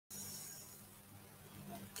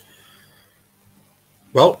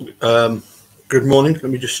Well, good morning. Let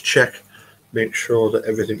me just check, make sure that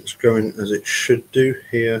everything's going as it should do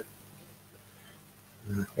here.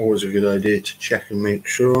 Always a good idea to check and make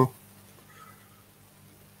sure.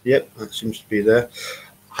 Yep, that seems to be there.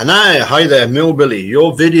 Hi there, Millbilly.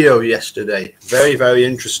 Your video yesterday, very, very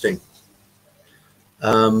interesting.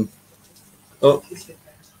 Oh,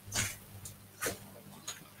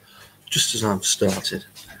 just as I've started.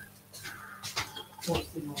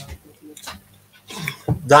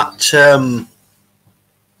 That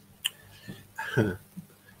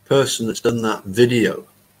person that's done that video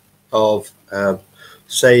of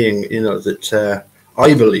saying, you know, that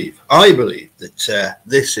I believe that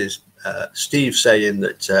this is Steve saying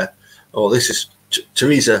that, oh, this is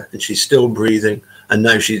Teresa and she's still breathing and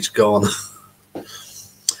now she's gone.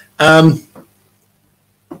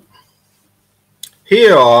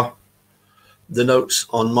 Here are the notes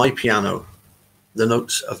on my piano, the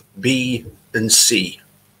notes of B and C.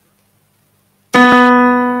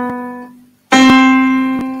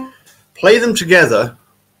 Play them together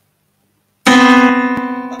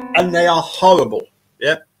and they are horrible.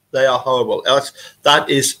 Yep, they are horrible. That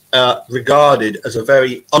is regarded as a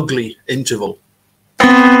very ugly interval.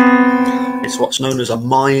 It's what's known as a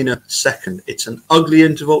minor second. It's an ugly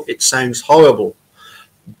interval. It sounds horrible,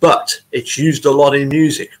 but it's used a lot in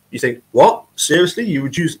music. You think, what? Seriously? You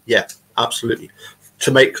would use? Yeah, absolutely.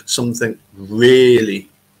 To make something really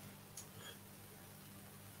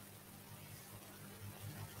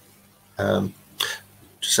to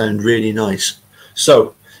sound really nice.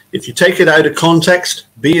 So if you take it out of context,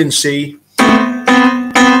 B and C,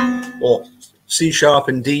 or C sharp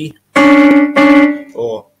and D,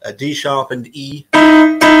 or a D sharp and E,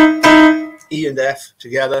 E and F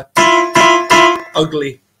together,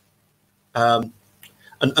 ugly. An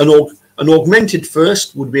augmented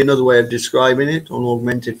first would be another way of describing it, an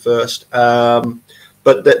augmented first, but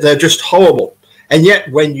they're just horrible. And yet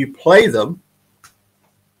when you play them,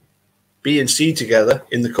 B and C together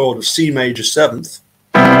in the chord of C major 7th,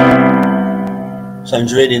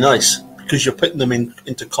 sounds really nice because you're putting them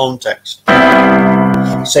into context.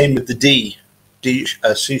 Same with the D,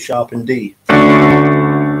 C sharp and D.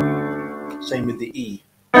 Same with the E.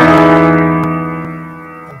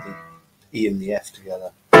 And the E and the F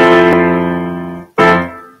together.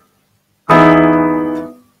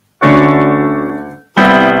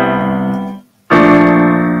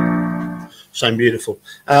 Sound beautiful.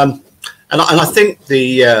 And I think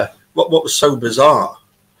the what was so bizarre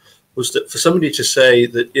was that for somebody to say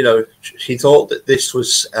that, you know, he thought that this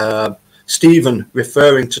was Stephen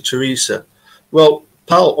referring to Teresa. Well,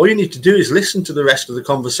 pal, all you need to do is listen to the rest of the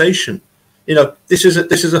conversation. You know, this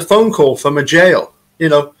is a phone call from a jail. You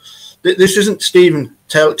know, this isn't Stephen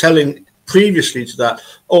telling previously to that,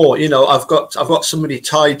 oh, you know, I've got somebody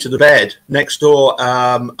tied to the bed next door,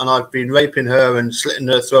 and I've been raping her and slitting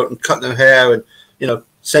her throat and cutting her hair and, you know,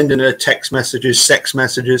 sending her text messages, sex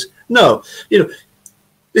messages. No, you know,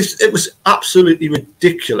 it was absolutely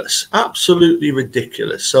ridiculous, absolutely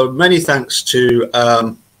ridiculous. So many thanks to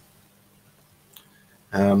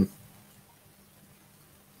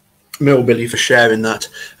Millbilly for sharing that.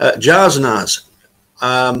 Jaznaz,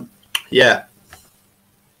 yeah.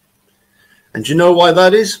 And do you know why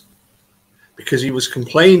that is? Because he was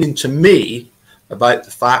complaining to me about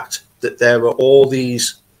the fact that there were all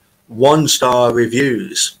these one-star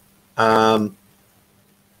reviews. And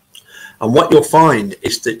what you'll find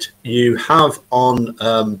is that you have on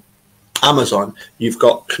Amazon, you've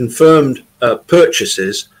got confirmed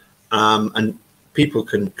purchases, and people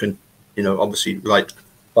can you know, obviously write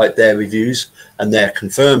their reviews and their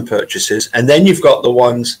confirmed purchases, and then you've got the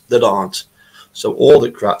ones that aren't. So all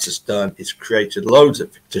that Kratz has done is created loads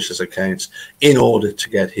of fictitious accounts in order to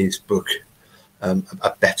get his book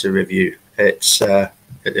a better review. It's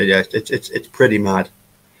pretty mad.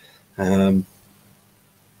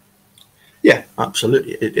 Yeah,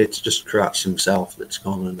 absolutely. It's just Kratz himself that's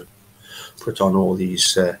gone and put on all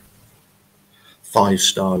these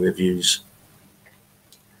 5-star reviews.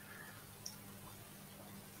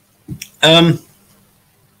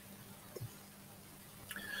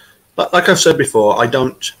 But like I've said before, I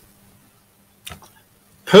don't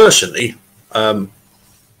personally. I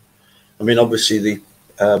mean, obviously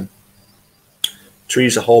the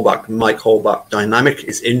Teresa Halbach, Mike Halbach dynamic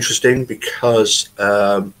is interesting because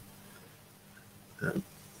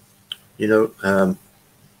you know,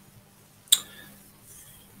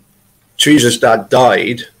 Teresa's dad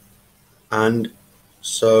died, and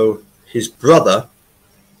so his brother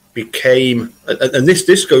became, and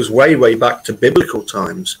this goes way back to biblical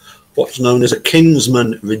times, what's known as a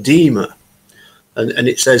kinsman redeemer, and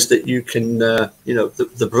it says that you can, you know,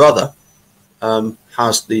 the brother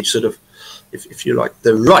has the sort of, if you like,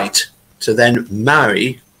 the right to then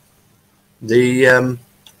marry the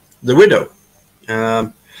widow.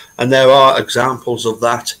 And there are examples of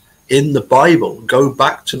that in the Bible. Go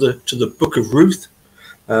back to the book of Ruth,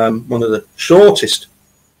 one of the shortest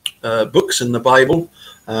books in the Bible,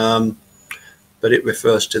 but it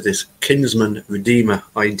refers to this kinsman redeemer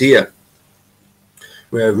idea,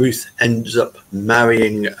 where Ruth ends up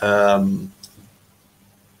marrying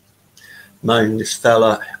this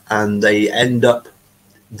fella, and they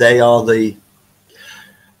are the,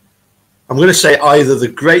 I'm going to say, either the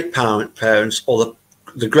great parents or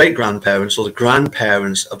the great grandparents or the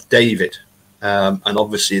grandparents of David, and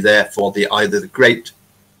obviously therefore either the great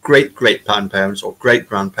grandparents or great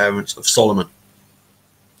grandparents of Solomon.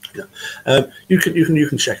 You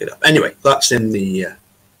can check it up. Anyway, that's in the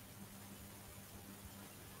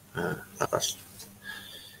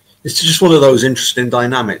it's just one of those interesting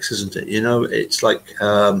dynamics, isn't it? You know, it's like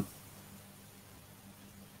you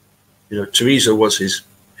know, Teresa was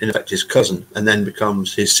in effect his cousin, and then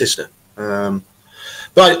becomes his sister.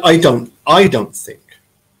 But I don't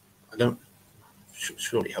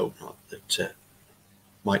surely hope not, that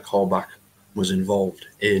Mike Halbach was involved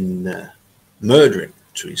in murdering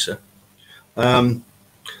Teresa.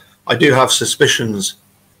 I do have suspicions,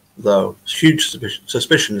 though, huge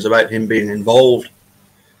suspicions about him being involved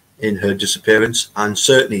in her disappearance, and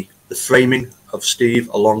certainly the framing of Steve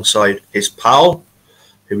alongside his pal,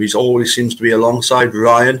 who he always seems to be alongside,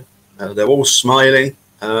 Ryan. They're all smiling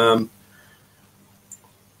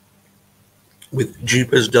with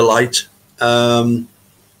Jupiter's delight.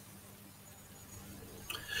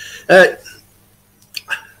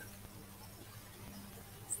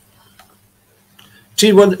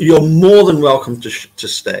 T1, you're more than welcome to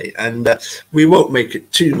stay, and we won't make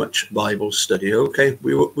it too much Bible study, okay?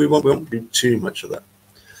 We won't do too much of that.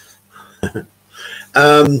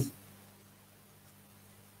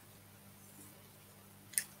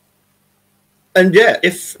 And yeah,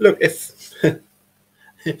 if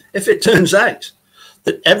if it turns out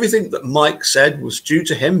that everything that Mike said was due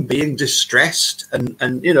to him being distressed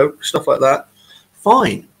and you know, stuff like that,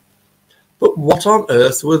 fine. But what on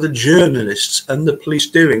earth were the journalists and the police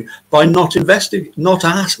doing by not investigating, not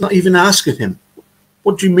even asking him?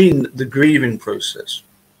 What do you mean the grieving process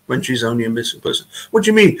when she's only a missing person? What do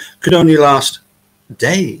you mean could only last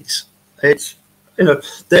days? It's, you know,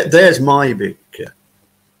 there's my big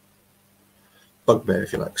bugbear,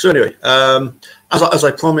 if you like. So anyway, as I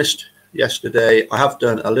promised yesterday, I have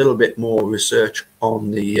done a little bit more research on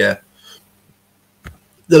the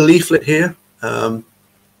leaflet here. In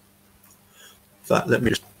fact, let me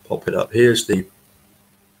just pop it up. Here's the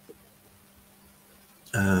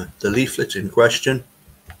leaflet in question.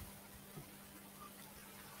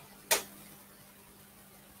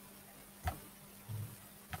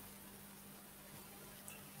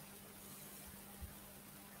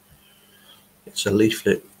 It's a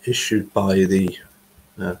leaflet issued by the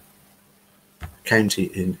county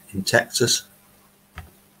in Texas.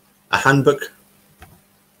 A handbook.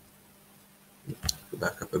 Go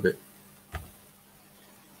back up a bit.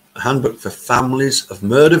 A handbook for families of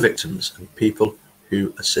murder victims and people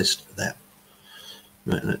who assist them.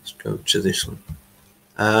 Right, let's go to this one.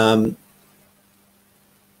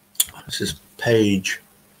 This is page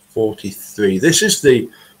 43. This is the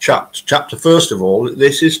chapter. First of all,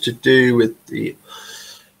 this is to do with it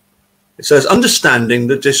says understanding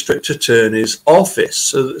the district attorney's office.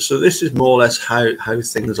 So this is more or less how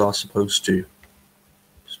things are supposed to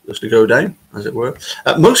go down, as it were.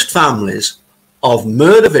 Most families of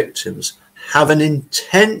murder victims have an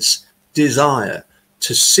intense desire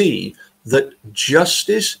to see that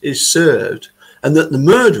justice is served and that the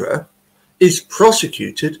murderer is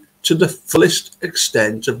prosecuted to the fullest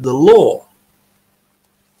extent of the law.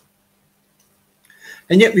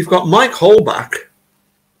 And yet we've got Mike Halbach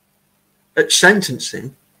at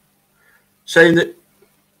sentencing saying that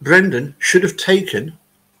Brendan should have taken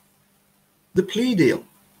the plea deal.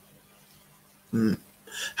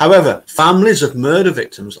 However, families of murder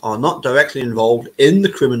victims are not directly involved in the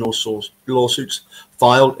criminal lawsuits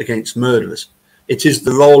filed against murderers. It is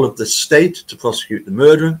the role of the state to prosecute the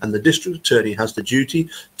murderer, and the district attorney has the duty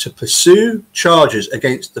to pursue charges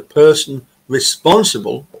against the person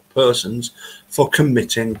responsible, or persons, for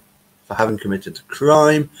having committed the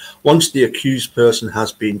crime. Once the accused person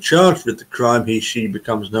has been charged with the crime, she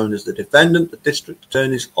becomes known as the defendant. The district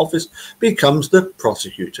attorney's office becomes the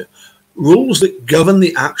prosecutor. Rules that govern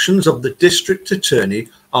the actions of the district attorney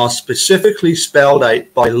are specifically spelled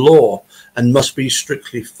out by law and must be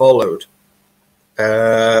strictly followed.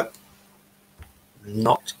 Not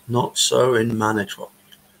so in Manitowoc.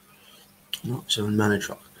 Not so in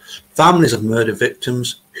Manitrock. Families of murder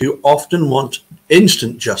victims who often want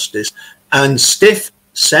instant justice and stiff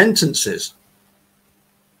sentences.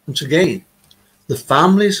 Once again, the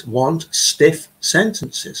families want stiff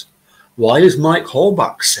sentences. Why is Mike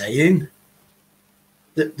Halbach saying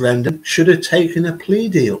that Brendan should have taken a plea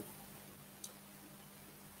deal?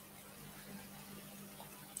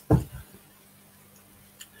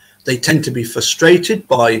 They tend to be frustrated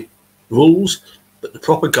by rules, but the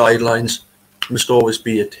proper guidelines must always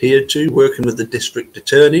be adhered to, working with the district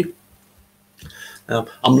attorney.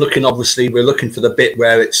 I'm looking, obviously, we're looking for the bit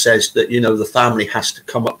where it says that, you know, the family has to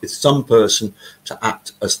come up with some person to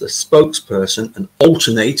act as the spokesperson and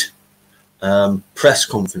alternate press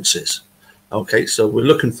conferences. Okay, so we're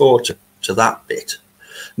looking forward to that bit.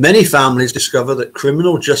 Many families discover that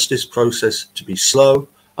criminal justice process to be slow,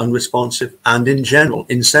 unresponsive, and in general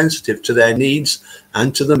insensitive to their needs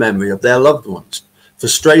and to the memory of their loved ones.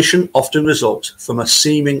 Frustration often results from a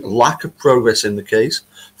seeming lack of progress in the case.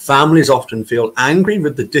 Families often feel angry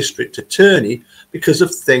with the district attorney because of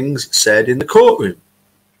things said in the courtroom.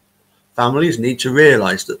 Families need to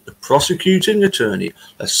realize that the prosecuting attorney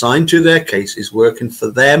assigned to their case is working for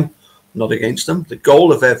them, not against them. The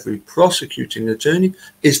goal of every prosecuting attorney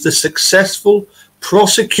is the successful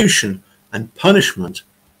prosecution and punishment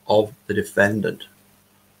of the defendant.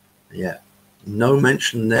 Yeah, no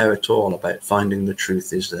mention there at all about finding the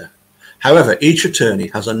truth, is there? However, each attorney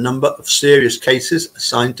has a number of serious cases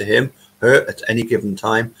assigned to him, her at any given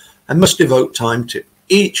time, and must devote time to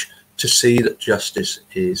each to see that justice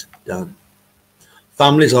is done.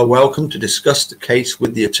 Families are welcome to discuss the case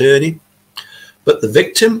with the attorney, but the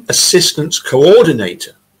victim assistance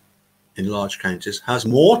coordinator in large counties has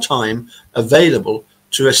more time available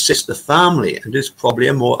to assist the family and is probably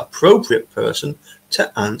a more appropriate person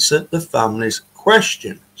to answer the family's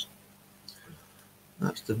questions.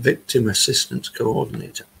 That's the victim assistance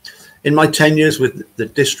coordinator. In my 10 years with the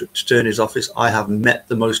district attorney's office, I have met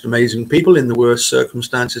the most amazing people in the worst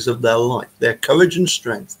circumstances of their life. Their courage and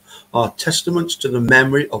strength are testaments to the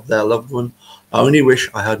memory of their loved one. I only wish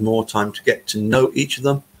I had more time to get to know each of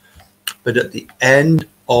them. But at the end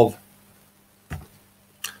of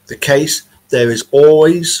the case, there is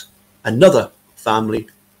always another family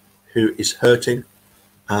who is hurting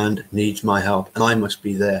and needs my help, and I must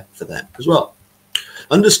be there for them as well.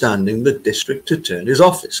 Understanding the district attorney's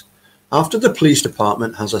office. After the police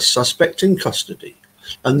department has a suspect in custody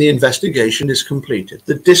and the investigation is completed,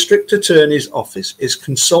 the district attorney's office is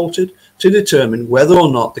consulted to determine whether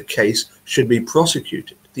or not the case should be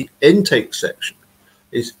prosecuted. The intake section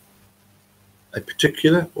is the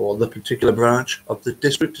particular branch of the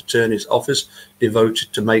district attorney's office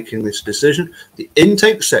devoted to making this decision. The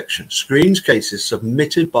intake section screens cases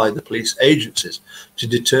submitted by the police agencies to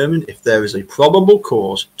determine if there is a probable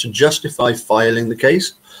cause to justify filing the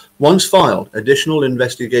case. Once filed, additional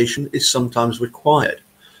investigation is sometimes required.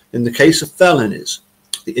 In the case of felonies,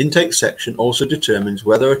 the intake section also determines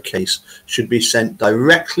whether a case should be sent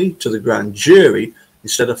directly to the grand jury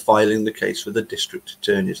instead of filing the case with the district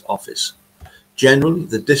attorney's office. Generally,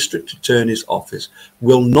 the district attorney's office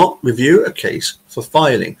will not review a case for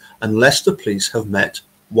filing unless the police have met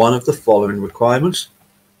one of the following requirements.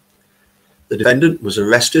 The defendant was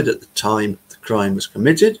arrested at the time the crime was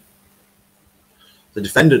committed. The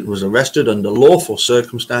defendant was arrested under lawful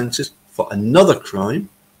circumstances for another crime.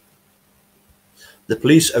 The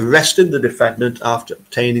police arrested the defendant after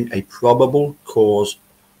obtaining a probable cause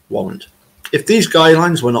warrant. If these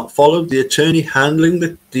guidelines were not followed, the attorney handling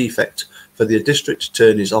the defect for the district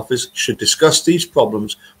attorney's office should discuss these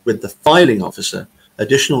problems with the filing officer.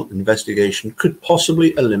 Additional investigation could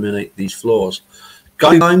possibly eliminate these flaws.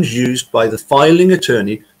 Guidelines used by the filing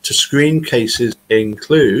attorney to screen cases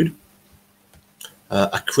include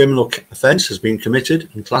a criminal offence has been committed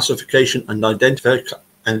and classification and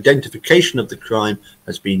identification of the crime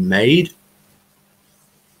has been made.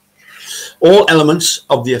 All elements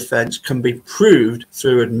of the offence can be proved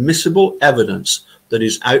through admissible evidence that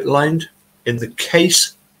is outlined in the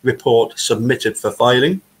case report submitted for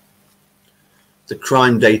filing. The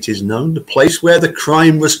crime date is known. The place where the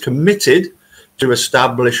crime was committed to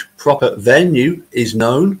establish proper venue is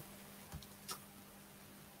known.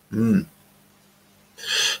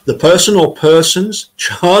 The person or persons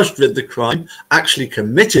charged with the crime actually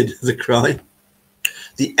committed the crime.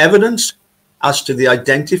 The evidence as to the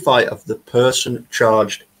identify of the person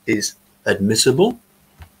charged is admissible.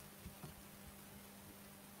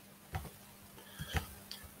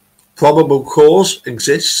 Probable cause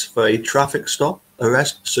exists for a traffic stop,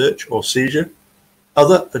 arrest, search, or seizure.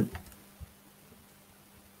 Other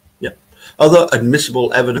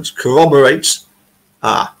admissible evidence corroborates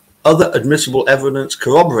Other admissible evidence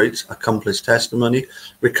corroborates accomplice testimony.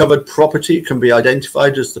 Recovered property can be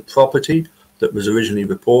identified as the property that was originally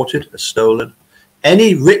reported as stolen.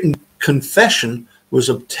 Any written confession was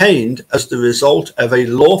obtained as the result of a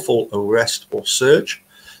lawful arrest or search.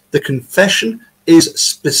 The confession is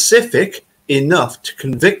specific enough to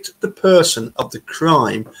convict the person of the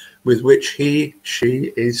crime with which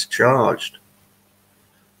she is charged.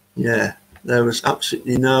 Yeah, there was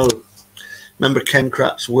absolutely no... Remember Ken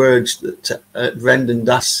Krapp's words that Brendan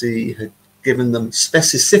Dassey had given them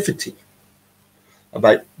specificity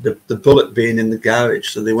about the bullet being in the garage,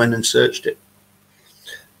 so they went and searched it.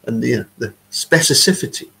 And the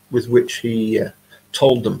specificity with which he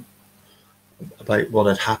told them about what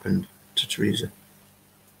had happened to Teresa.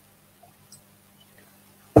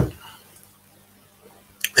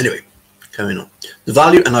 Anyway, carrying on. The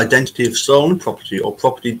value and identity of stolen property or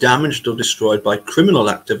property damaged or destroyed by criminal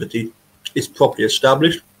activity is properly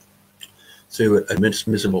established through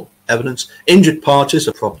admissible evidence. Injured parties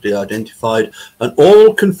are properly identified, and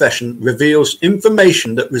all confession reveals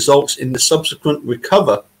information that results in the subsequent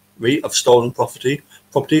recovery of stolen property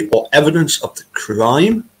or evidence of the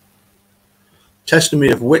crime.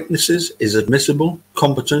 Testimony of witnesses is admissible,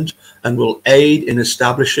 competent, and will aid in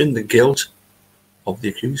establishing the guilt of the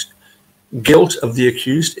accused. Guilt of the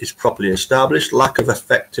accused is properly established. Lack of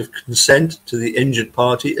effective consent to the injured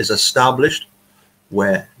party is established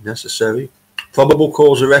where necessary. Probable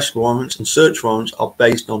cause arrest warrants and search warrants are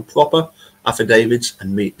based on proper affidavits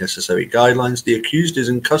and meet necessary guidelines. The accused is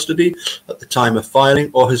in custody at the time of filing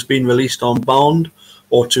or has been released on bond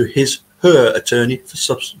or to her attorney for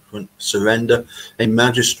subsequent surrender. A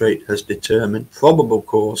magistrate has determined probable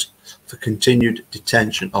cause for continued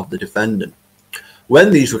detention of the defendant.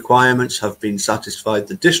 When these requirements have been satisfied,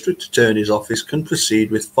 the District Attorney's Office can proceed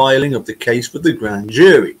with filing of the case with the grand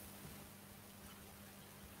jury.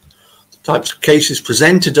 The types of cases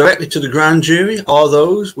presented directly to the grand jury are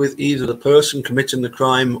those with either the person committing the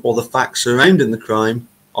crime or the facts surrounding the crime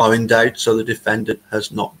are in doubt, so the defendant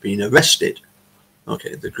has not been arrested.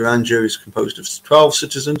 Okay, the grand jury is composed of 12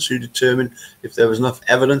 citizens who determine if there is enough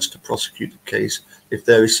evidence to prosecute the case. If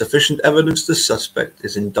there is sufficient evidence, the suspect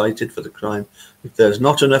is indicted for the crime. If there is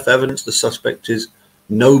not enough evidence, the suspect is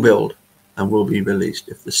no-billed and will be released.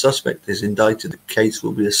 If the suspect is indicted, the case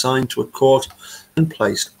will be assigned to a court and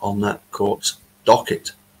placed on that court's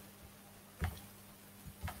docket.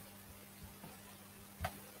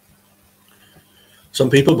 Some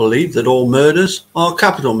people believe that all murders are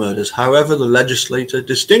capital murders. However, the legislator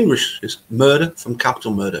distinguishes murder from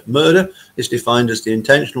capital murder. Murder is defined as the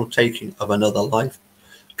intentional taking of another life.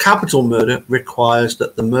 Capital murder requires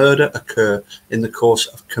that the murder occur in the course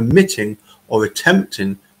of committing or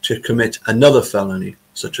attempting to commit another felony,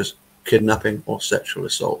 such as kidnapping or sexual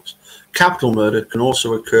assaults. Capital murder can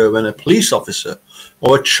also occur when a police officer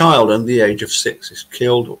or a child under the age of 6 is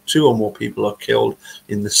killed, or 2 or more people are killed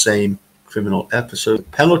in the same criminal episode. The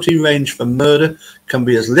penalty range for murder can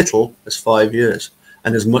be as little as 5 years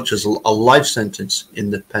and as much as a life sentence in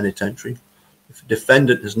the penitentiary. If a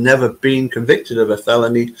defendant has never been convicted of a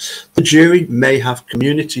felony, the jury may have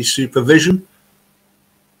community supervision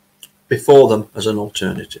before them as an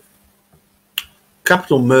alternative.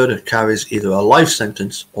 Capital murder carries either a life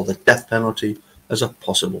sentence or the death penalty as a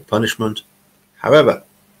possible punishment. However,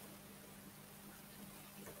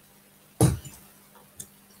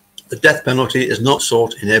 the death penalty is not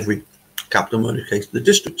sought in every capital murder case. The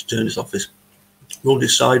District Attorney's Office will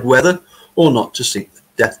decide whether or not to seek the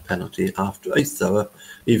death penalty after a thorough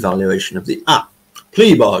evaluation of the act.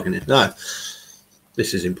 Plea bargaining. Now,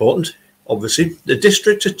 this is important. Obviously, the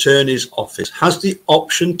District Attorney's Office has the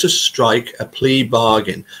option to strike a plea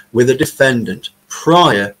bargain with a defendant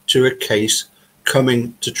prior to a case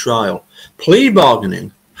coming to trial. Plea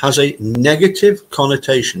bargaining has a negative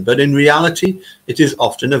connotation, but in reality, it is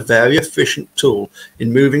often a very efficient tool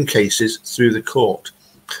in moving cases through the court.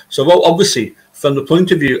 So, well, obviously, from the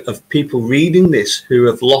point of view of people reading this who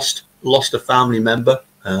have lost a family member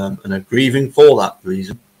and are grieving for that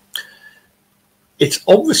reason, it's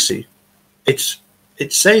obviously, it's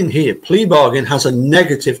saying here, plea bargain has a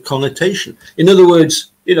negative connotation. In other words,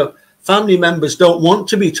 you know, family members don't want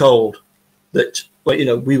to be told that, well, you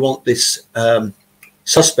know, we want this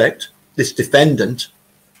suspect, this defendant,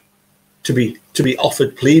 to be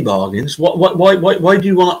offered plea bargains. Why do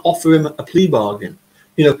you want to offer him a plea bargain?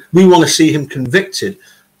 You know, we want to see him convicted,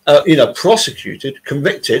 you know, prosecuted,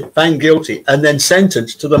 convicted, found guilty, and then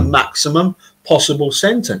sentenced to the maximum possible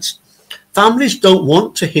sentence. Families don't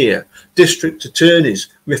want to hear district attorneys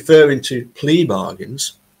referring to plea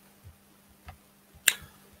bargains.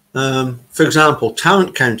 For example,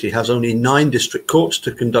 Tarrant County has only 9 district courts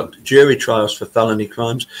to conduct jury trials for felony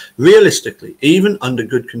crimes. Realistically, even under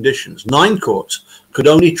good conditions, 9 courts could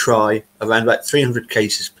only try around about 300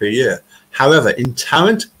 cases per year. However, in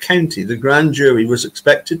Tarrant County, the grand jury was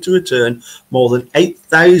expected to return more than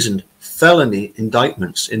 8,000 felony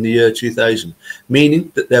indictments in the year 2000,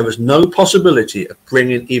 meaning that there was no possibility of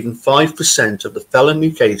bringing even 5% of the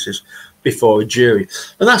felony cases before a jury.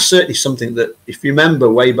 And that's certainly something that, if you remember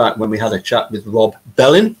way back when we had a chat with Rob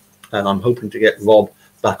Bellin, and I'm hoping to get Rob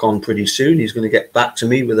back on pretty soon, he's going to get back to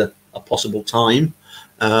me with a possible time.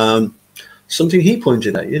 Something he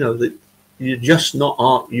pointed out, you know, that you're just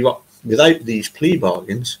not, without these plea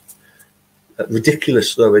bargains,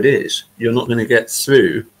 ridiculous though it is, you're not going to get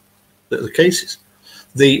through the cases.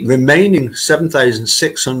 The remaining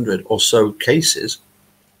 7,600 or so cases,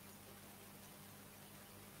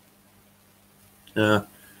 hold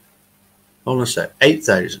on a sec,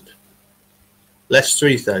 8,000 less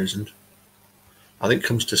 3,000, I think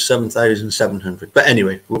comes to 7,700. But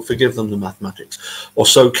anyway, we'll forgive them the mathematics. Or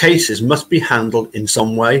so cases must be handled in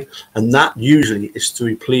some way, and that usually is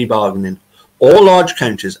through plea bargaining. All large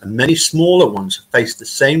counties and many smaller ones face the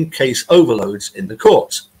same case overloads in the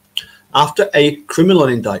courts. After a criminal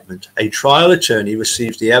indictment, a trial attorney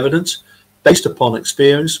receives the evidence based upon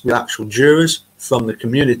experience with actual jurors from the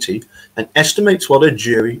community and estimates what a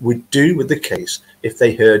jury would do with the case if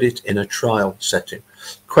they heard it in a trial setting.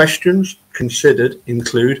 Questions considered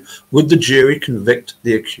include, would the jury convict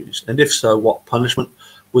the accused? And if so, what punishment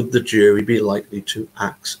would the jury be likely to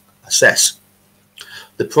assess?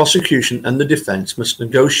 The prosecution and the defense must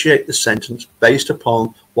negotiate the sentence based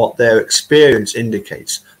upon what their experience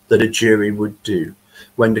indicates that a jury would do.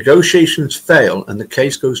 When negotiations fail and the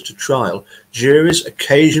case goes to trial, juries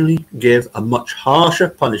occasionally give a much harsher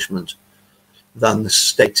punishment than the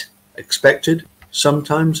state expected.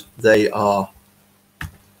 Sometimes they are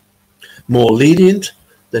more lenient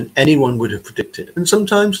than anyone would have predicted, and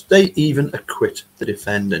sometimes they even acquit the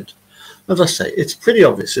defendant. As I say, it's pretty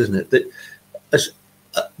obvious, isn't it, that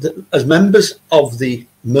as members of the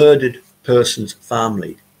murdered person's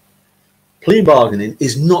family, plea bargaining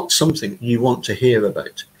is not something you want to hear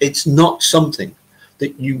about. It's not something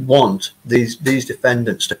that you want these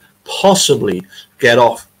defendants to possibly get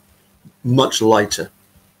off much lighter.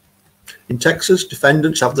 In Texas,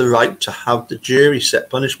 defendants have the right to have the jury set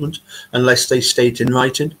punishment unless they state in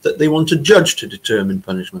writing that they want a judge to determine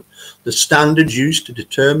punishment. The standard used to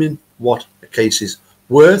determine what a case is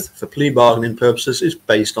worth for plea bargaining purposes is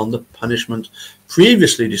based on the punishment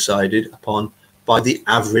previously decided upon by the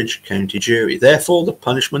average county jury. Therefore, the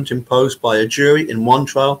punishment imposed by a jury in one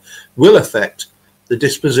trial will affect the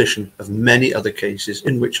disposition of many other cases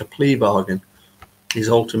in which a plea bargain is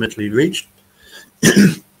ultimately reached.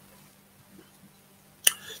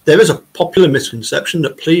 There is a popular misconception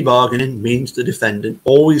that plea bargaining means the defendant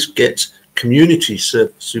always gets community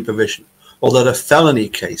supervision, or that a felony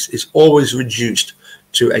case is always reduced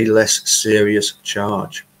to a less serious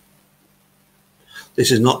charge. This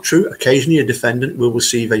is not true. Occasionally, a defendant will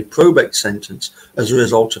receive a probate sentence as a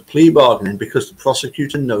result of plea bargaining because the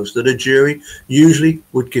prosecutor knows that a jury usually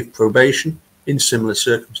would give probation in similar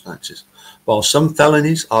circumstances. While some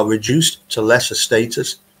felonies are reduced to lesser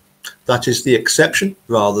status, that is the exception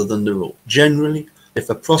rather than the rule. Generally, if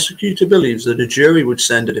a prosecutor believes that a jury would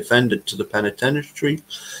send a defendant to the penitentiary,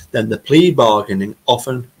 then the plea bargaining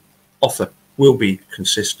offer will be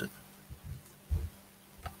consistent.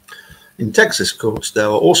 In Texas courts, there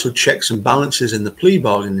are also checks and balances in the plea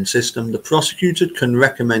bargaining system. The prosecutor can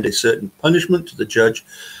recommend a certain punishment to the judge,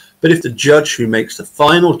 but if the judge who makes the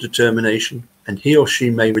final determination, and he or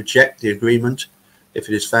she may reject the agreement if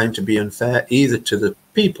it is found to be unfair either to the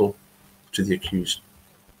people or to the accused.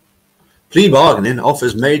 Plea bargaining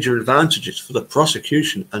offers major advantages for the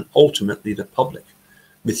prosecution and ultimately the public.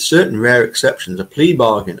 With certain rare exceptions, a plea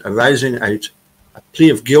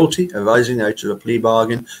of guilty arising out of a plea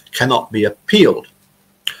bargain cannot be appealed.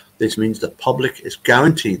 This means the public is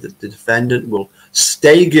guaranteed that the defendant will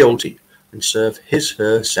stay guilty and serve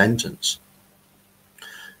his/her sentence.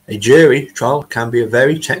 A jury trial can be a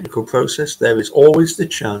very technical process. There is always the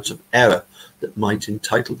chance of error that might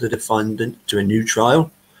entitle the defendant to a new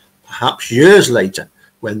trial, perhaps years later,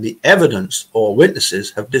 when the evidence or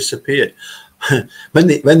witnesses have disappeared. When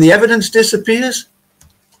the evidence disappears,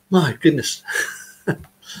 my goodness,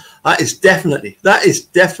 that is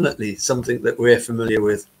definitely something that we're familiar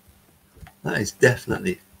with. That is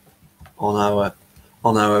definitely on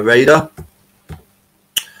our radar.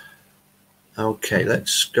 Okay,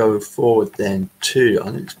 let's go forward then to,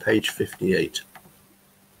 I think it's page 58.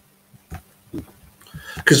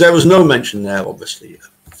 Because there was no mention there, obviously,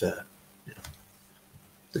 of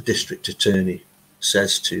the district attorney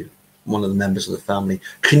says to one of the members of the family,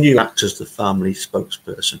 can you act as the family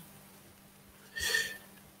spokesperson?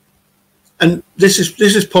 And this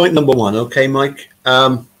is point number one, okay, Mike?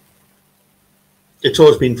 It's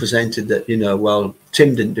always been presented that, you know, well,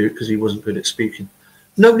 Tim didn't do it because he wasn't good at speaking.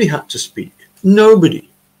 Nobody had to speak. Nobody.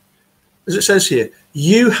 As it says here,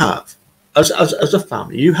 you have, as a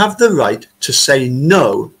family, you have the right to say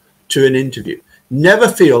no to an interview. Never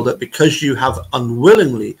feel that because you have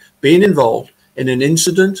unwillingly been involved in an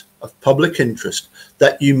incident of public interest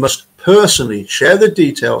that you must personally share the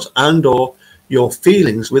details and/or your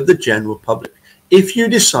feelings with the general public. If you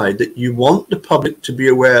decide that you want the public to be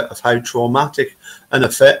aware of how traumatic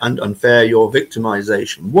and unfair your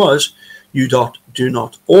victimization was, you do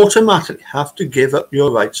not automatically have to give up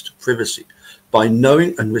your rights to privacy. By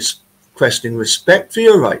knowing and requesting respect for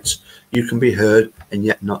your rights, you can be heard and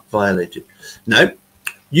yet not violated. Now,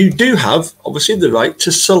 you do have, obviously, the right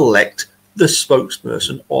to select the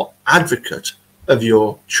spokesperson or advocate of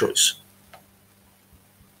your choice.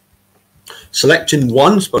 Selecting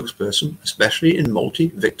one spokesperson, especially in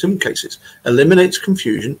multi-victim cases, eliminates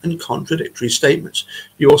confusion and contradictory statements.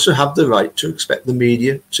 You also have the right to expect the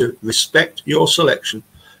media to respect your selection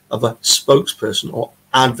of a spokesperson or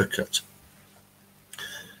advocate.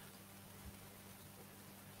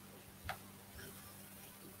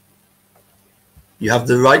 You have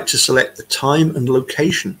the right to select the time and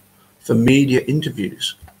location for media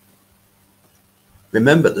interviews.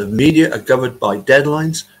 Remember, the media are governed by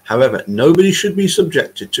deadlines. However, nobody should be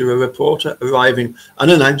subjected to a reporter arriving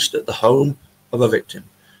unannounced at the home of a victim.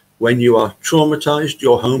 When you are traumatized,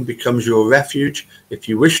 your home becomes your refuge. If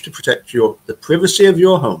you wish to protect the privacy of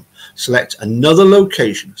your home, select another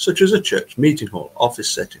location, such as a church, meeting hall, office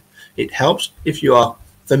setting. It helps if you are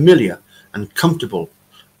familiar and comfortable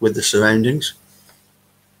with the surroundings.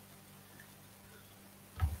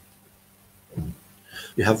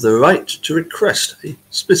 You have the right to request a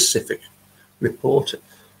specific reporter.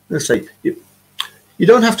 Let's say you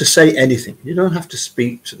don't have to say anything. You don't have to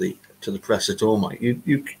speak to the press at all, Mike. You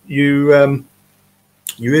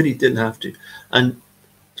really didn't have to. And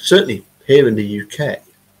certainly here in the UK,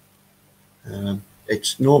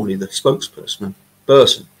 it's normally the spokesperson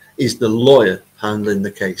is the lawyer handling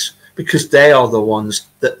the case, because they are the ones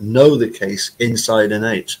that know the case inside and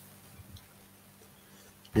out.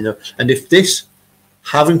 You know, and if this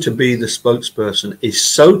having to be the spokesperson is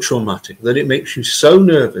so traumatic that it makes you so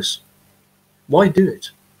nervous, why do it?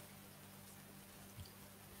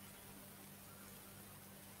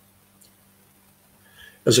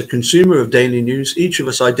 As a consumer of daily news, each of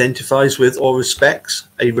us identifies with or respects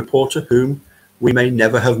a reporter whom we may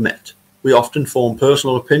never have met. We often form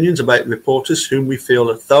personal opinions about reporters whom we feel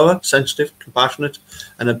are thorough, sensitive, compassionate,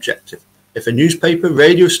 and objective. If a newspaper,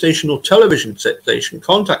 radio station, or television station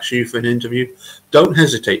contacts you for an interview, don't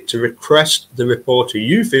hesitate to request the reporter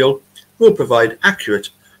you feel will provide accurate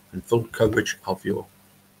and full coverage of your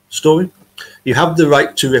story. You have the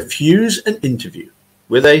right to refuse an interview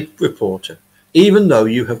with a reporter, even though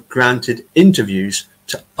you have granted interviews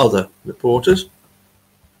to other reporters.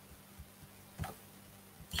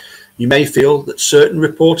 You may feel that certain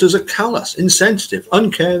reporters are callous, insensitive,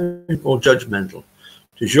 uncaring, or judgmental.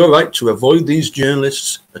 It is your right to avoid these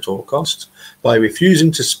journalists at all costs. By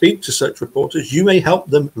refusing to speak to such reporters, you may help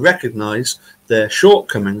them recognize their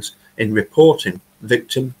shortcomings in reporting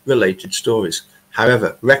victim-related stories.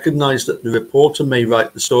 However, recognize that the reporter may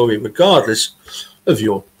write the story regardless of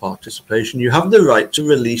your participation. You have the right to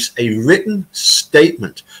release a written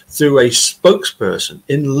statement through a spokesperson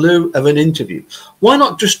in lieu of an interview. Why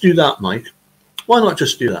not just do that, Mike? Why not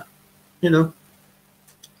just do that? You know,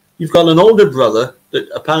 you've got an older brother that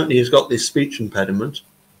apparently has got this speech impediment.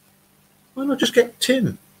 Why not just get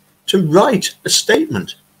Tim to write a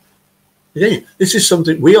statement? Again, this is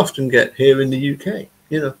something we often get here in the UK.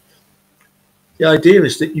 You know, the idea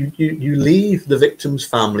is that you leave the victim's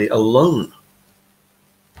family alone.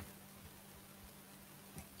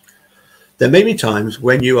 There may be times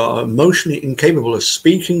when you are emotionally incapable of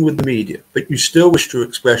speaking with the media, but you still wish to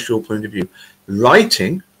express your point of view.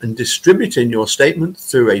 Writing and distributing your statement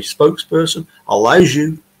through a spokesperson allows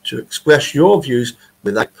you to express your views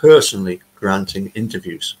without personally granting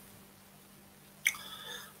interviews.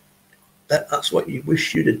 That's what you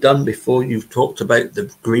wish you'd have done before you've talked about the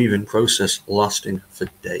grieving process lasting for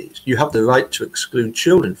days. You have the right to exclude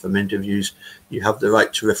children from interviews. You have the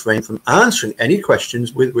right to refrain from answering any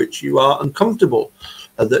questions with which you are uncomfortable,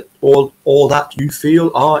 or that you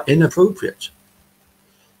feel are inappropriate.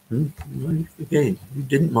 Again, you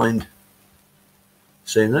didn't mind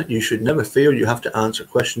saying that you should never feel you have to answer a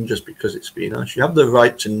question just because it's been asked. You have the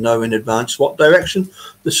right to know in advance what direction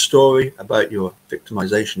the story about your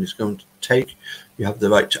victimization is going to take. You have the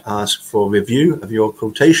right to ask for review of your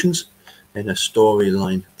quotations in a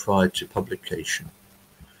storyline prior to publication.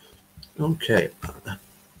 Okay.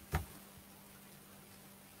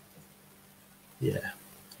 Yeah.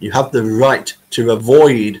 You have the right to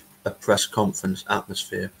avoid a press conference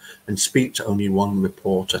atmosphere and speak to only one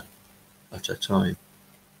reporter at a time.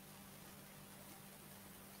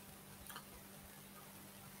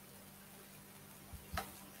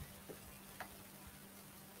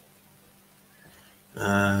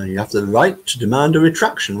 You have the right to demand a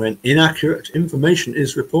retraction when inaccurate information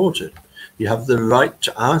is reported. You have the right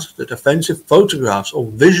to ask that offensive photographs or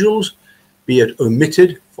visuals be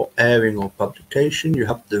omitted for airing or publication. You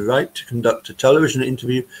have the right to conduct a television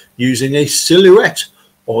interview using a silhouette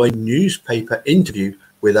or a newspaper interview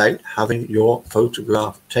without having your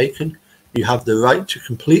photograph taken. You have the right to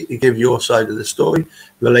completely give your side of the story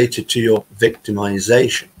related to your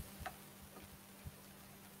victimization.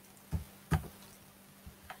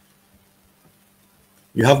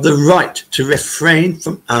 You have the right to refrain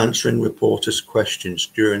from answering reporters' questions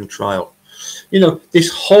during trial. You know,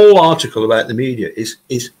 this whole article about the media is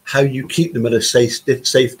how you keep them at a safe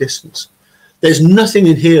distance. There's nothing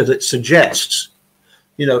in here that suggests,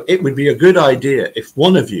 you know, it would be a good idea if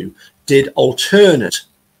one of you did alternate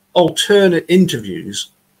interviews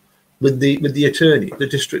with the attorney, the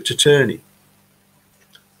district attorney,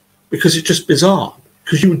 because it's just bizarre.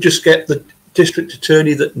 Because you would just get the district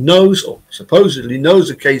attorney that knows or supposedly knows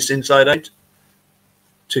the case inside out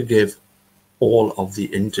to give all of the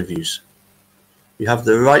interviews. You have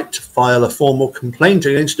the right to file a formal complaint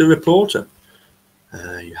against a reporter.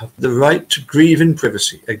 You have the right to grieve in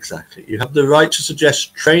privacy. Exactly. You have the right to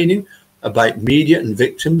suggest training about media and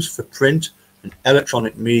victims for print and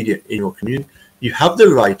electronic media in your community. You have the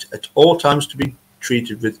right at all times to be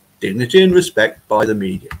treated with dignity and respect by the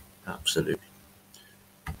media. Absolutely.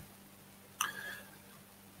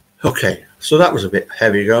 Okay, so that was a bit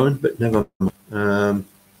heavy going, but never mind.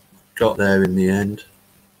 Got there in the end.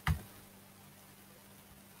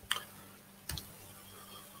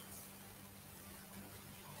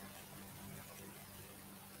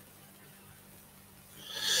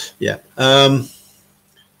 Yeah, I'm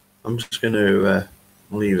just going to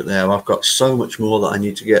leave it there. I've got so much more that I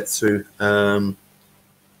need to get through,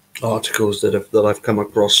 articles that I've come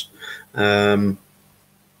across.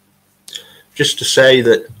 Just to say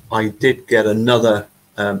that I did get another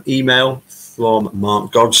email from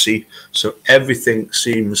Mark Godsey, so everything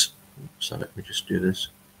seems. So let me just do this.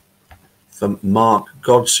 From Mark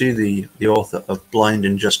Godsey, the author of Blind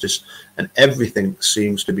Injustice, and everything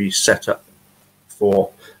seems to be set up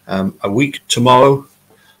for a week tomorrow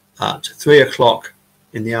at 3 o'clock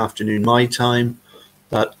in the afternoon my time.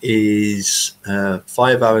 That is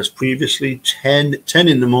 5 hours previously, 10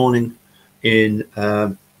 in the morning in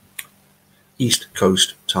East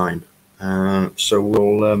Coast time. So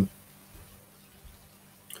we'll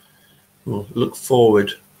look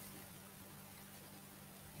forward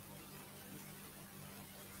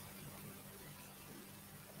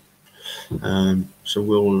so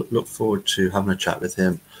we'll look forward to having a chat with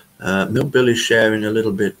him. Bill is sharing a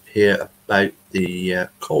little bit here about the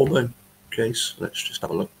Colburn case. Let's just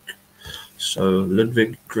have a look. So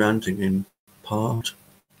Ludwig granting in part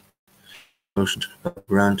motion to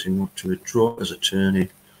granting to withdraw as attorney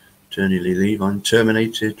leave on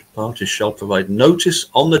terminated. Parties shall provide notice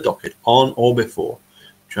on the docket on or before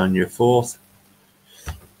January 4th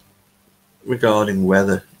regarding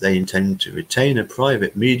whether they intend to retain a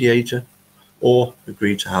private mediator or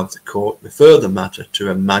agree to have the court refer the matter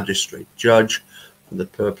to a magistrate judge for the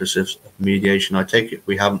purposes of mediation. I take it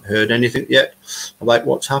we haven't heard anything yet about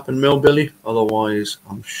what's happened, Billy. Otherwise,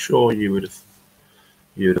 I'm sure you would have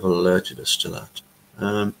alerted us to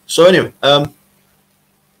that. So anyway,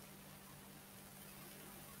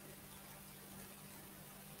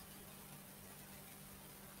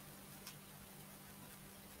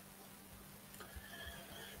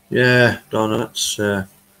 yeah, Donna,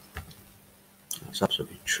 that's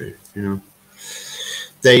absolutely true. You know,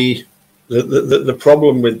 the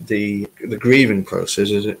problem with the grieving process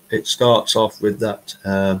is it starts off with that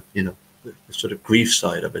you know, the sort of grief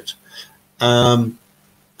side of it,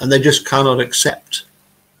 and they just cannot accept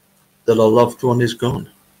that a loved one is gone.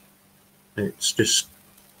 It's just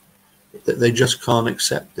they just can't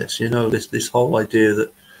accept this. You know, this whole idea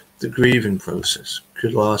that the grieving process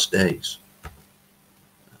could last days.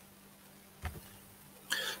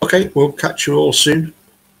 Okay, we'll catch you all soon.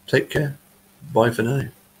 Take care. Bye for now.